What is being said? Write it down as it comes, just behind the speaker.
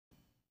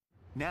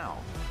Now,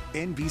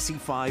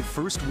 NBC5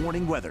 First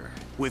Warning Weather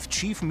with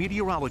Chief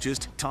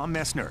Meteorologist Tom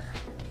Messner.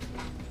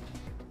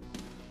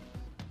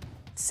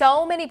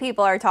 So many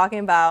people are talking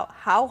about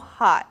how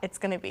hot it's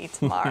going to be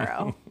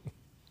tomorrow.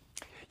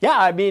 Yeah,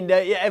 I mean,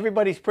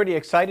 everybody's pretty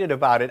excited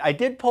about it. I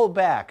did pull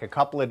back a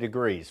couple of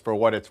degrees for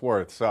what it's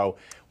worth. So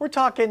we're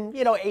talking,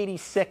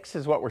 86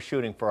 is what we're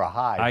shooting for a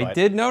high. I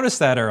did notice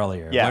that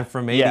earlier. Yeah, It went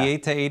from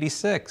 88 to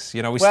 86.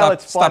 We Well,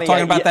 stopped funny,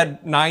 talking about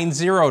that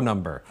 90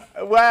 number.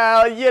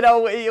 Well,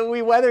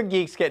 we weather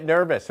geeks get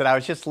nervous. And I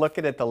was just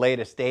looking at the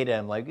latest data.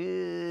 I'm like,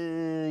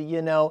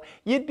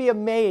 you'd be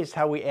amazed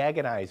how we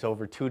agonize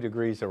over 2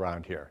 degrees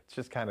around here. It's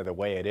just kind of the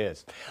way it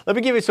is. Let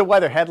me give you some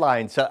weather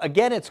headlines.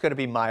 Again, it's going to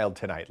be mild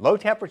tonight. Low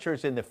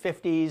temperatures in the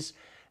 50s.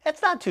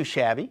 That's not too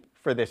shabby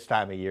for this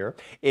time of year.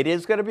 It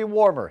is going to be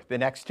warmer the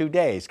next 2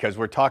 days because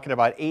we're talking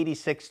about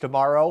 86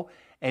 tomorrow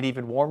and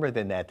even warmer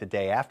than that the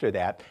day after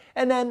that.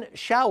 And then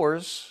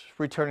showers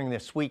returning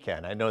this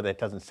weekend. I know that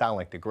doesn't sound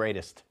like the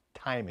greatest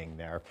timing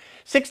there.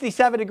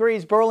 67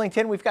 degrees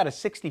Burlington. We've got a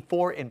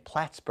 64 in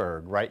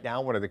Plattsburgh right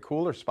now. One of the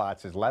cooler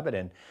spots is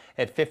Lebanon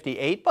at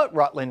 58, but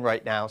Rutland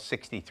right now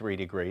 63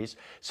 degrees.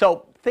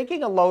 So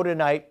thinking a low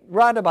tonight,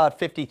 right about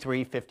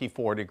 53,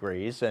 54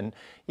 degrees. And,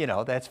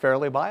 that's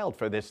fairly mild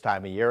for this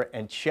time of year.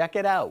 And check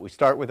it out. We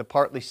start with a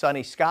partly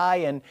sunny sky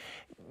and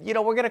we're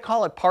going to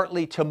call it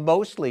partly to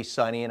mostly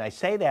sunny, and I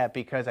say that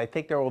because I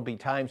think there will be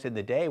times in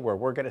the day where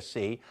we're going to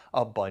see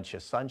a bunch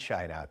of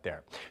sunshine out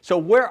there. So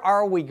where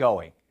are we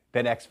going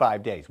the next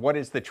 5 days? What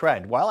is the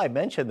trend? Well, I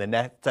mentioned the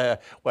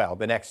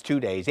next 2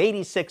 days.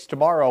 86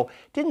 tomorrow.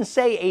 Didn't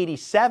say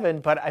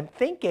 87, but I'm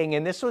thinking,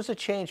 and this was a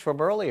change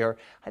from earlier,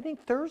 I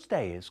think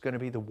Thursday is going to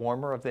be the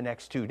warmer of the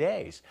next 2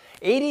 days.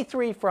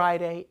 83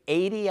 Friday,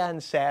 80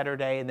 on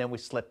Saturday, and then we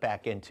slip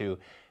back into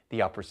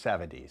the upper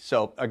 70s.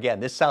 So again,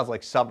 this sounds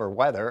like summer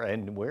weather,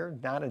 and we're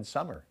not in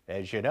summer,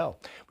 as you know.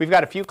 We've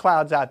got a few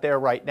clouds out there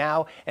right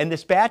now, and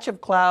this batch of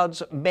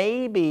clouds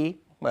may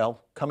be,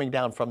 coming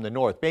down from the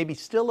north, maybe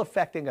still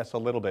affecting us a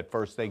little bit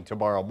first thing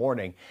tomorrow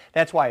morning.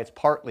 That's why it's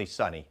partly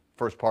sunny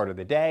first part of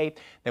the day,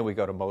 then we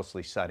go to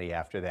mostly sunny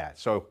after that.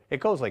 So it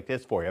goes like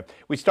this for you.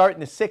 We start in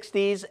the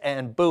 60s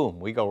and boom,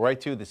 we go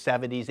right through the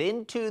 70s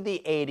into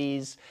the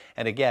 80s,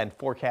 and again,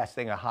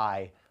 forecasting a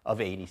high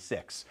of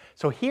 86.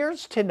 So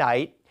here's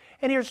tonight.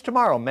 And here's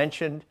tomorrow.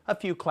 Mentioned a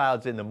few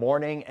clouds in the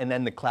morning and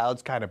then the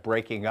clouds kind of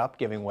breaking up,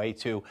 giving way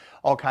to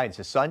all kinds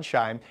of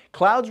sunshine.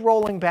 Clouds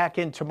rolling back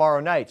in tomorrow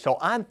night. So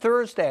on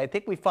Thursday, I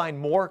think we find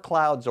more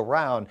clouds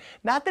around.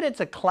 Not that it's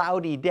a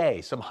cloudy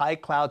day. Some high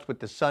clouds with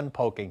the sun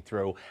poking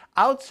through.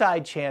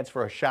 Outside chance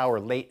for a shower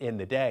late in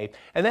the day.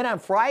 And then on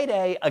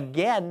Friday,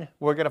 again,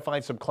 we're going to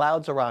find some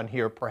clouds around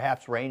here,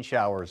 perhaps rain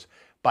showers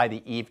by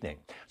the evening.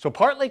 So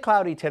partly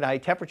cloudy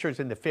tonight, temperatures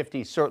in the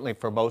 50s certainly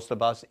for most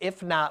of us.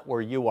 If not where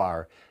you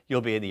are,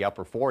 you'll be in the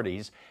upper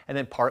 40s, and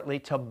then partly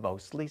to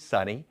mostly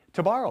sunny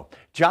tomorrow.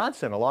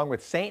 Johnson along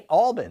with St.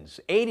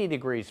 Albans, 80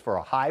 degrees for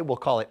a high. We'll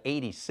call it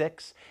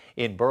 86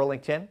 in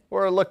Burlington.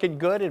 We're looking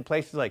good in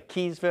places like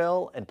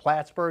Keysville and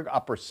Plattsburgh,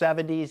 upper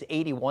 70s,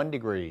 81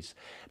 degrees.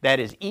 That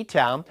is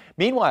E-Town.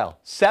 Meanwhile,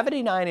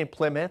 79 in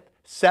Plymouth,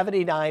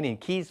 79 in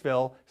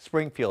Keysville,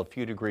 Springfield, a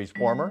few degrees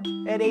warmer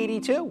at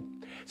 82.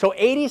 So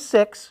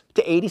 86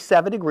 to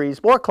 87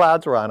 degrees, more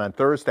clouds around on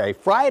Thursday.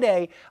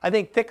 Friday, I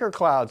think thicker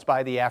clouds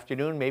by the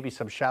afternoon, maybe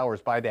some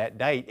showers by that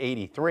night,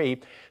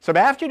 83. Some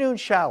afternoon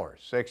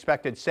showers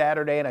expected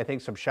Saturday, and I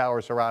think some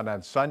showers around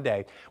on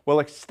Sunday. We'll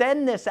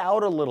extend this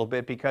out a little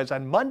bit because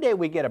on Monday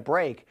we get a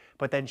break,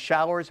 but then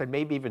showers and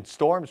maybe even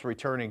storms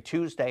returning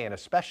Tuesday and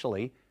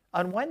especially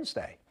on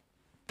Wednesday.